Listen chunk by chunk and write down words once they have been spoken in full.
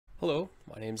Hello,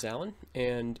 my name's Alan,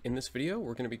 and in this video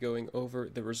we're going to be going over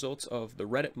the results of the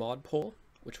Reddit mod poll,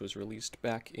 which was released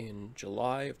back in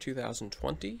July of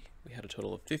 2020. We had a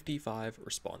total of 55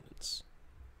 respondents.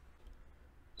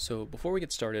 So before we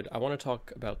get started, I want to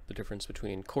talk about the difference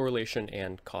between correlation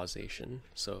and causation.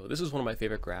 So this is one of my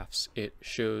favorite graphs. It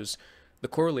shows the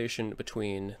correlation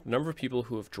between the number of people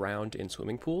who have drowned in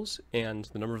swimming pools and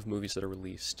the number of movies that are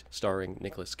released starring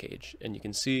Nicolas Cage. And you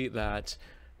can see that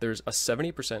there's a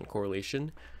 70%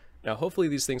 correlation. Now, hopefully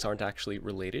these things aren't actually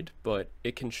related, but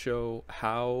it can show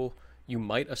how you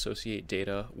might associate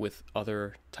data with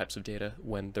other types of data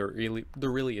when there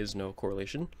really is no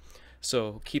correlation.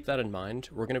 So keep that in mind.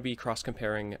 We're going to be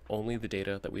cross-comparing only the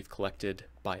data that we've collected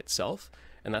by itself,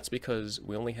 and that's because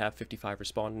we only have 55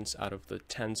 respondents out of the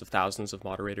tens of thousands of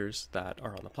moderators that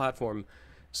are on the platform,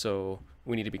 so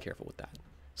we need to be careful with that.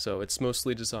 So it's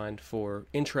mostly designed for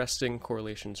interesting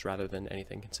correlations rather than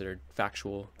anything considered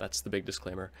factual. That's the big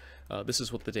disclaimer. This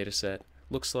is what the data set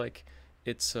looks like.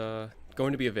 It's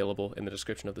going to be available in the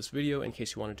description of this video in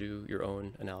case you want to do your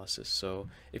own analysis. So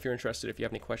if you're interested, if you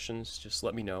have any questions, just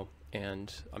let me know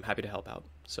and I'm happy to help out.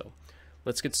 So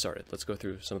let's get started. Let's go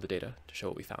through some of the data to show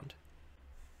what we found.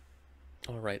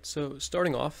 All right, so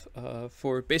starting off,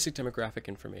 for basic demographic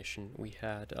information, we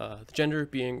had the gender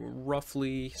being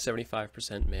roughly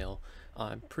 75% male.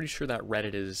 I'm pretty sure that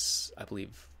Reddit is, I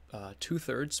believe,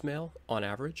 2/3 male on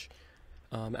average.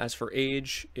 As for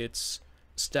age, it's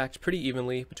stacked pretty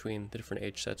evenly between the different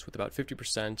age sets, with about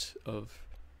 50% of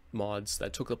mods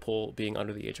that took the poll being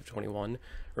under the age of 21.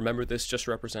 Remember, this just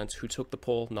represents who took the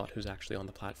poll, not who's actually on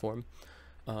the platform.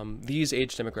 These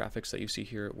age demographics that you see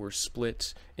here were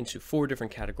split into 4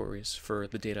 different categories for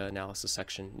the data analysis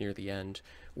section near the end,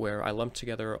 where I lumped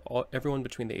together everyone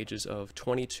between the ages of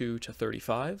 22 to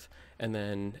 35, and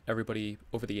then everybody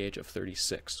over the age of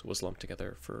 36 was lumped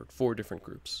together for 4 different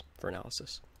groups for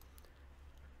analysis.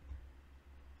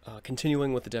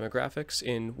 Continuing with the demographics,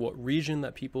 in what region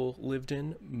that people lived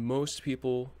in, most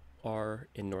people are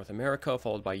in North America,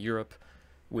 followed by Europe,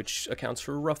 which accounts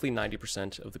for roughly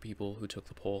 90% of the people who took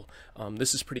the poll.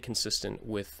 This is pretty consistent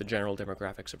with the general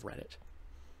demographics of Reddit.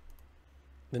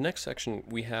 The next section,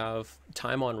 we have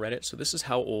time on Reddit. So this is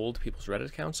how old people's Reddit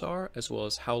accounts are, as well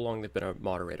as how long they've been a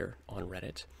moderator on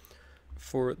Reddit.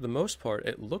 For the most part,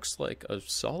 it looks like a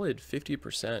solid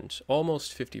 50%,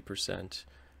 almost 50%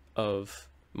 of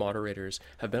moderators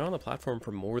have been on the platform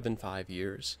for more than 5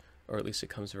 years, or at least it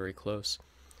comes very close.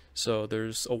 So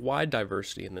there's a wide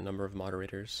diversity in the number of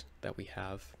moderators that we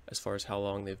have as far as how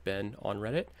long they've been on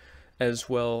Reddit, as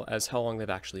well as how long they've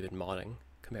actually been modding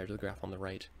compared to the graph on the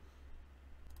right.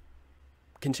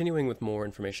 Continuing with more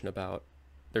information about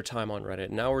their time on Reddit,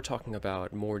 now we're talking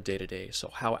about more day-to-day. So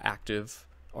how active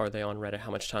are they on Reddit?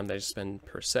 How much time they spend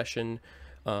per session?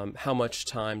 How much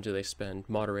time do they spend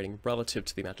moderating relative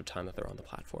to the amount of time that they're on the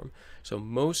platform? So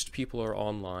most people are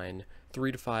online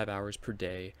 3 to 5 hours per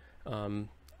day,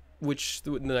 which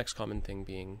the next common thing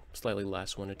being slightly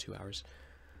less, 1 to 2 hours.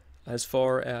 As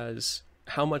far as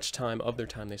how much time of their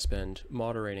time they spend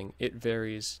moderating, it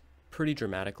varies pretty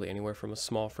dramatically, anywhere from a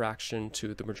small fraction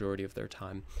to the majority of their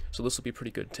time. So this will be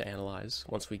pretty good to analyze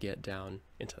once we get down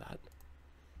into that.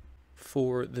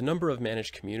 For the number of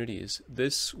managed communities,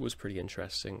 this was pretty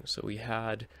interesting. So we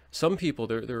had some people,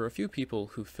 there were a few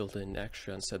people who filled in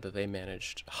extra and said that they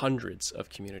managed hundreds of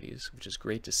communities, which is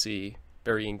great to see.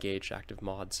 Very engaged, active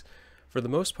mods. For the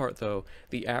most part, though,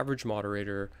 the average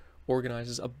moderator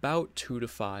organizes about 2 to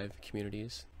 5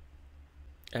 communities.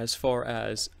 As far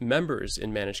as members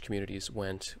in managed communities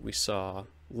went, we saw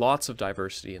lots of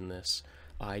diversity in this.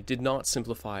 I did not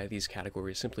simplify these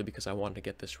categories simply because I wanted to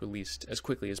get this released as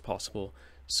quickly as possible,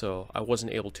 so I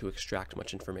wasn't able to extract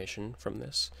much information from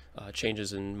this.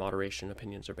 Changes in moderation,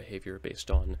 opinions, or behavior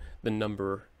based on the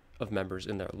number of members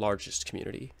in their largest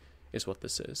community is what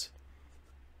this is.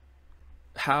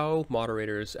 How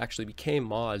moderators actually became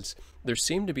mods, there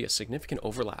seemed to be a significant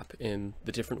overlap in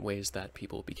the different ways that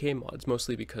people became mods,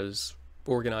 mostly because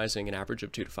organizing an average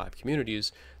of 2 to 5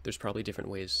 communities, there's probably different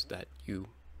ways that you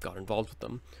got involved with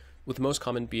them, with the most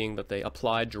common being that they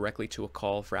applied directly to a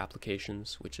call for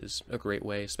applications, which is a great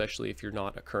way, especially if you're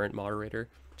not a current moderator,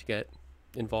 to get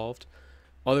involved.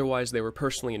 Otherwise, they were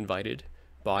personally invited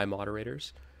by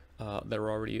moderators that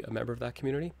were already a member of that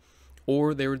community,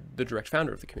 or they were the direct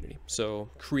founder of the community,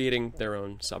 so creating their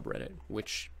own subreddit,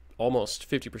 which almost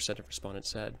 50% of respondents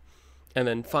said. And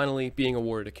then finally, being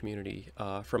awarded a community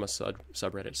from a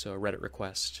subreddit, so a Reddit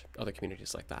request, other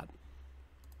communities like that.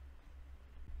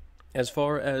 As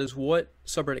far as what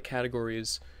subreddit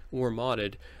categories were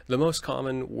modded, the most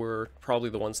common were probably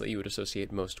the ones that you would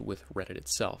associate most with Reddit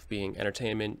itself, being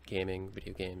entertainment, gaming,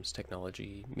 video games,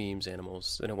 technology, memes,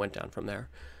 animals, and it went down from there.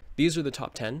 These are the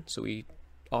top 10, so we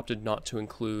opted not to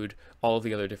include all of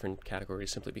the other different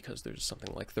categories simply because there's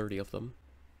something like 30 of them.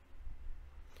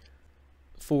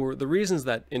 For the reasons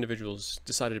that individuals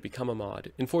decided to become a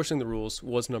mod, enforcing the rules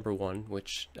was number one,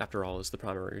 which, after all, is the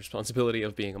primary responsibility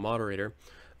of being a moderator,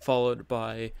 followed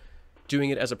by doing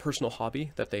it as a personal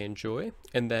hobby that they enjoy,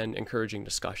 and then encouraging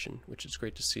discussion, which is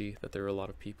great to see that there are a lot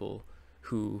of people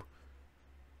who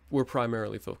were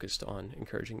primarily focused on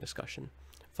encouraging discussion,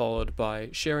 followed by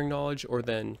sharing knowledge or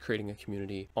then creating a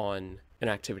community on an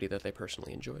activity that they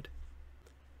personally enjoyed.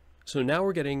 So now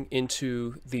we're getting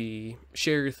into the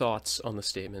share your thoughts on the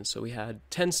statements. So we had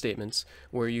 10 statements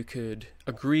where you could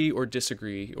agree or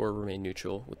disagree or remain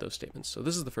neutral with those statements. So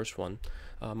this is the first one.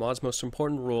 Mod's most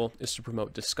important role is to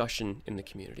promote discussion in the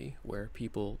community, where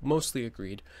people mostly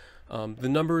agreed. The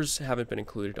numbers haven't been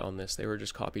included on this. They were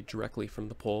just copied directly from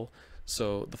the poll.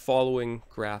 So the following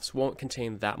graphs won't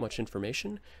contain that much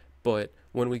information, but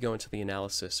when we go into the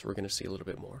analysis, we're going to see a little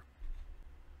bit more.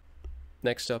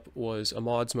 Next up was a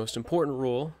mod's most important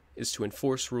role is to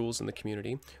enforce rules in the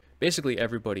community. Basically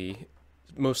everybody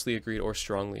mostly agreed or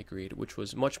strongly agreed, which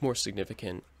was much more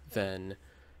significant than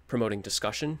promoting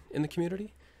discussion in the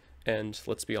community. And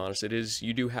let's be honest,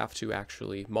 you do have to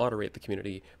actually moderate the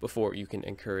community before you can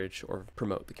encourage or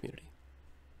promote the community.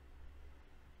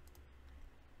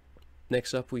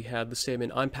 Next up, we had the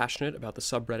statement, I'm passionate about the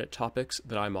subreddit topics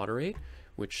that I moderate,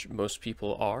 which most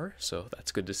people are, so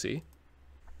that's good to see.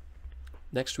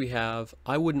 Next we have,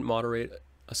 I wouldn't moderate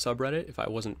a subreddit if I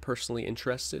wasn't personally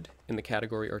interested in the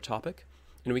category or topic.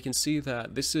 And we can see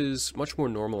that this is much more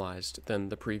normalized than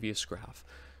the previous graph.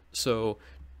 So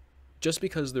just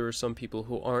because there are some people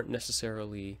who aren't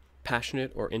necessarily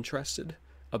passionate or interested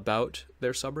about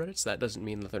their subreddits, that doesn't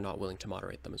mean that they're not willing to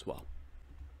moderate them as well.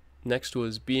 Next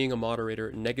was, being a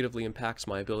moderator negatively impacts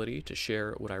my ability to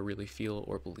share what I really feel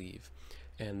or believe.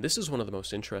 And this is one of the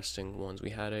most interesting ones.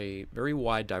 We had a very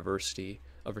wide diversity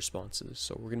of responses.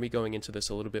 So we're going to be going into this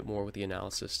a little bit more with the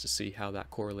analysis to see how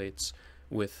that correlates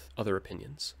with other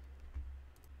opinions.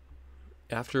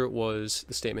 After it was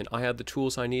the statement, I had the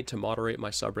tools I need to moderate my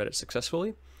subreddit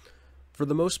successfully. For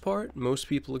the most part, most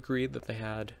people agreed that they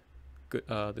had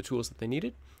the tools that they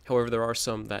needed. However, there are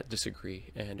some that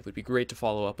disagree, and it would be great to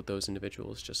follow up with those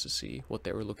individuals just to see what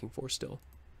they were looking for still.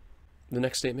 The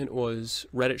next statement was,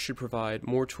 Reddit should provide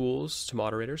more tools to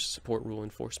moderators to support rule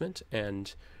enforcement,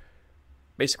 and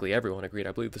basically everyone agreed.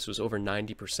 I believe this was over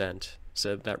 90%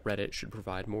 said that Reddit should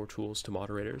provide more tools to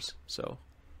moderators. So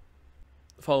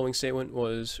the following statement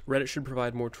was, Reddit should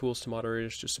provide more tools to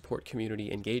moderators to support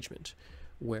community engagement,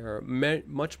 where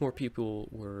much more people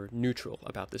were neutral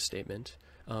about this statement,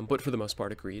 but for the most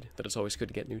part agreed that it's always good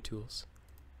to get new tools.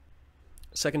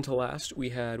 Second to last, we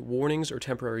had warnings or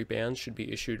temporary bans should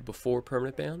be issued before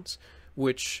permanent bans,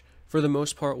 which for the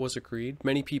most part was agreed.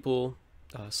 Many people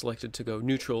selected to go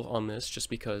neutral on this just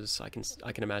because I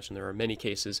can imagine there are many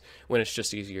cases when it's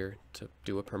just easier to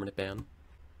do a permanent ban.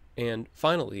 And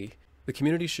finally, the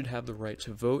community should have the right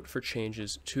to vote for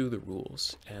changes to the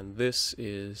rules, and this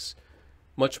is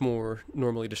much more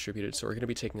normally distributed, so we're going to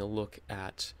be taking a look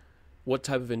at what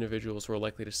type of individuals were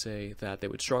likely to say that they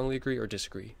would strongly agree or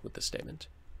disagree with this statement.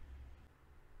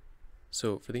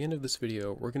 So for the end of this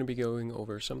video, we're going to be going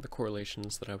over some of the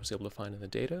correlations that I was able to find in the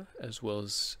data, as well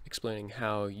as explaining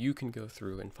how you can go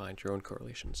through and find your own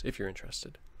correlations if you're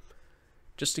interested.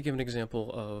 Just to give an example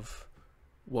of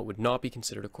what would not be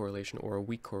considered a correlation or a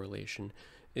weak correlation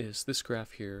is this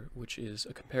graph here, which is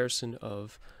a comparison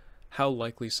of how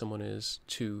likely someone is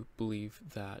to believe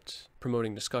that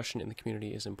promoting discussion in the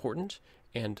community is important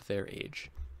and their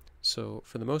age. So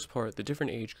for the most part, the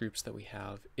different age groups that we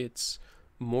have, it's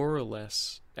more or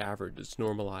less average. It's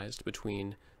normalized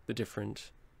between the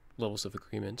different levels of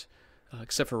agreement,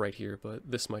 except for right here, but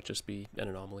this might just be an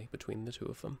anomaly between the two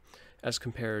of them, as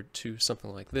compared to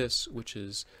something like this, which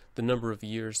is the number of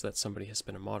years that somebody has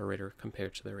been a moderator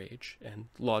compared to their age. And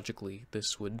logically,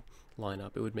 this would line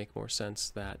up. It would make more sense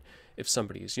that if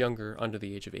somebody is younger, under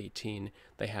the age of 18,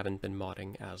 they haven't been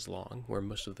modding as long, where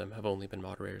most of them have only been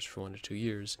moderators for 1 to 2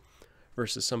 years,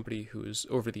 versus somebody who is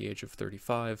over the age of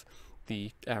 35,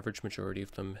 the average majority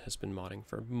of them has been modding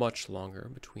for much longer,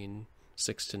 between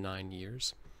 6 to 9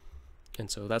 years.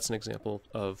 And so that's an example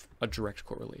of a direct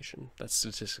correlation that's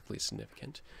statistically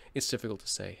significant. It's difficult to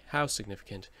say how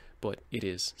significant, but it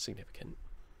is significant.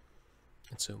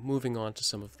 And so moving on to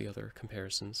some of the other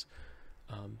comparisons.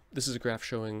 This is a graph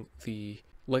showing the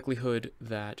likelihood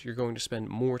that you're going to spend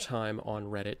more time on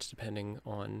Reddit depending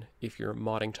on if you're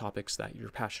modding topics that you're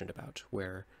passionate about,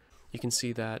 where you can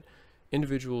see that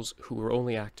individuals who were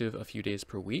only active a few days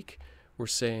per week were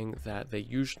saying that they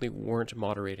usually weren't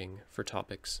moderating for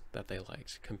topics that they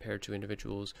liked, compared to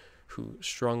individuals who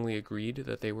strongly agreed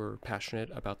that they were passionate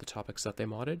about the topics that they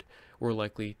modded were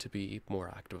likely to be more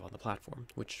active on the platform,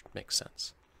 which makes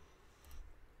sense.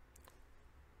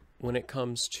 When it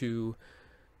comes to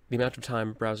the amount of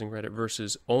time browsing Reddit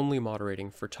versus only moderating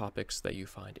for topics that you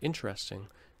find interesting,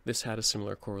 this had a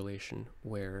similar correlation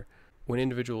where when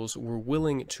individuals were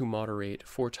willing to moderate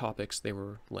for topics they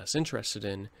were less interested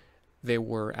in, they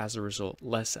were, as a result,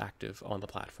 less active on the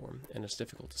platform. And it's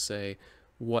difficult to say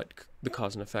what the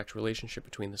cause and effect relationship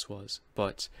between this was,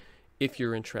 but if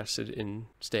you're interested in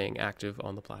staying active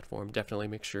on the platform, definitely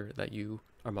make sure that you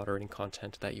are moderating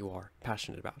content that you are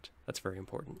passionate about. That's very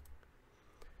important.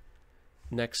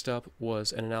 Next up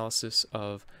was an analysis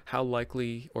of how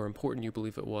likely or important you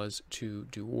believe it was to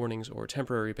do warnings or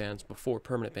temporary bans before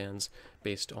permanent bans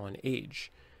based on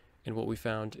age. And what we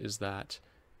found is that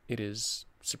it is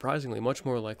surprisingly much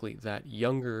more likely that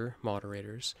younger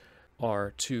moderators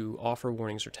are to offer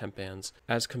warnings or temp bans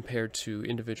as compared to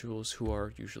individuals who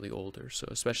are usually older, so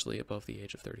especially above the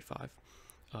age of 35.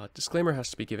 Disclaimer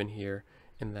has to be given here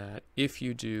in that if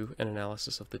you do an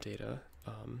analysis of the data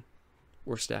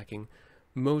or stacking,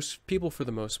 most people for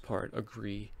the most part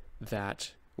agree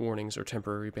that warnings or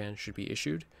temporary bans should be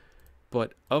issued,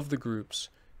 but of the groups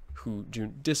who do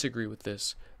disagree with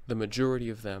this, the majority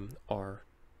of them are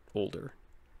older.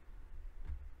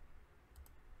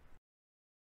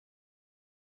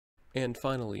 And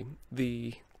finally,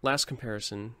 the last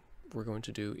comparison we're going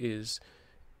to do is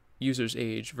users'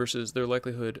 age versus their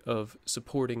likelihood of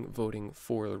supporting voting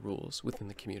for the rules within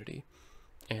the community.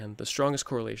 And the strongest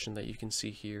correlation that you can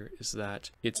see here is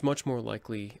that it's much more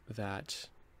likely that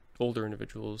older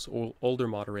individuals or older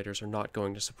moderators are not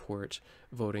going to support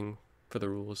voting for the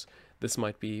rules. This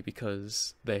might be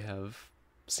because they have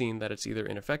seen that it's either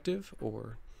ineffective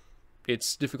or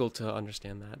it's difficult to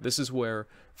understand that. This is where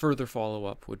further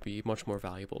follow-up would be much more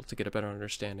valuable to get a better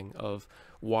understanding of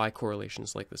why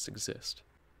correlations like this exist.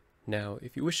 Now,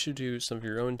 if you wish to do some of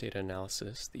your own data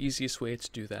analysis, the easiest way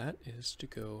to do that is to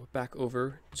go back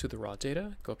over to the raw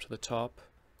data, go up to the top,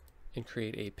 and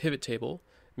create a pivot table.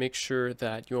 Make sure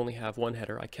that you only have one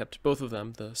header. I kept both of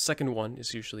them. The second one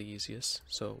is usually easiest,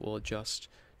 so we'll adjust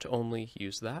to only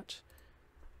use that.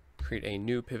 Create a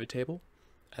new pivot table.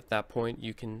 At that point,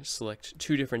 you can select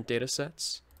two different data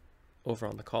sets over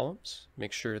on the columns.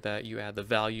 Make sure that you add the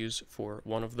values for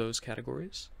one of those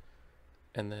categories,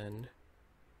 and then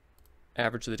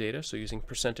average the data, so using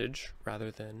percentage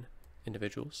rather than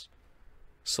individuals.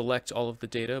 Select all of the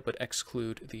data but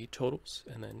exclude the totals,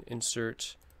 and then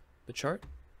insert the chart.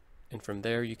 And from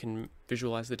there you can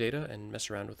visualize the data and mess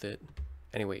around with it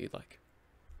any way you'd like.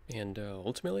 And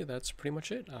ultimately that's pretty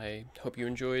much it. I hope you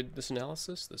enjoyed this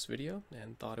analysis, this video,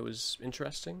 and thought it was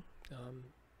interesting.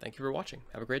 Thank you for watching.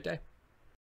 Have a great day.